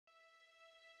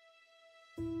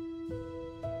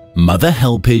Mother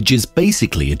Helpage is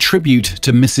basically a tribute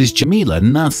to Mrs. Jamila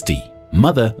Nasti,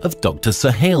 mother of Dr.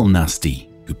 Sohail Nasti,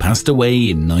 who passed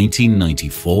away in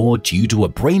 1994 due to a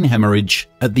brain hemorrhage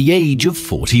at the age of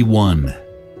 41.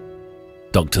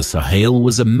 Dr. Sohail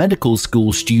was a medical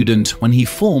school student when he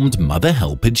formed Mother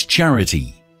Helpage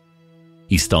charity.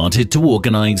 He started to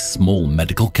organize small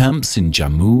medical camps in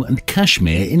Jammu and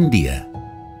Kashmir, India,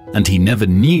 and he never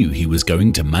knew he was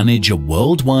going to manage a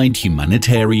worldwide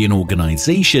humanitarian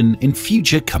organization in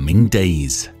future coming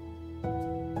days.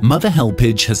 Mother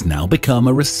Helpage has now become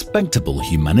a respectable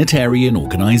humanitarian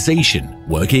organization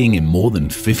working in more than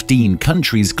 15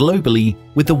 countries globally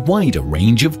with a wider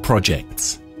range of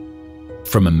projects.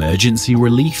 From emergency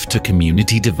relief to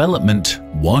community development,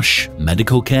 WASH,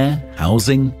 medical care,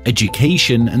 housing,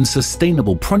 education and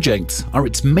sustainable projects are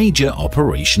its major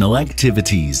operational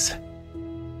activities.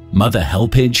 Mother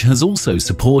Helpage has also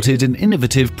supported an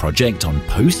innovative project on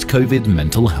post-COVID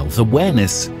mental health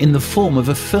awareness in the form of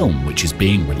a film which is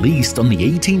being released on the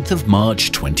 18th of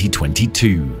March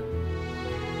 2022.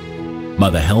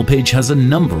 Mother Helpage has a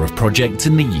number of projects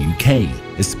in the UK,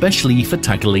 especially for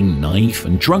tackling knife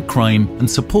and drug crime and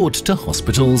support to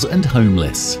hospitals and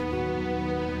homeless.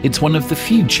 It's one of the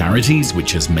few charities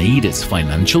which has made its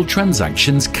financial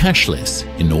transactions cashless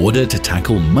in order to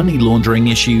tackle money laundering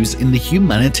issues in the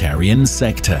humanitarian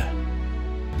sector.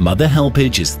 Mother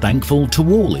Helpage is thankful to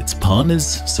all its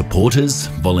partners, supporters,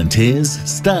 volunteers,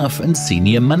 staff and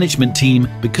senior management team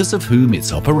because of whom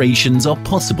its operations are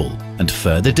possible, and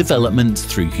further developments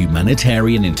through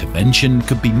humanitarian intervention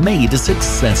could be made a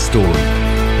success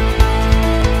story.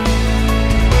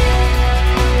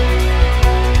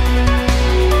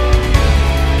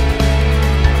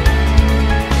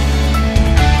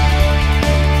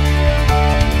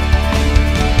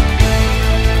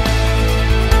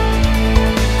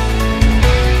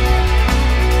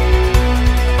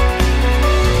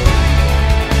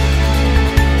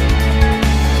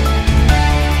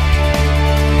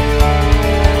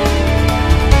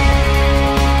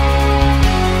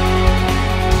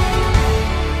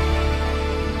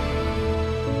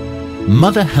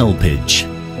 Mother Helpage.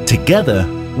 Together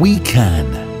we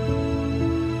can.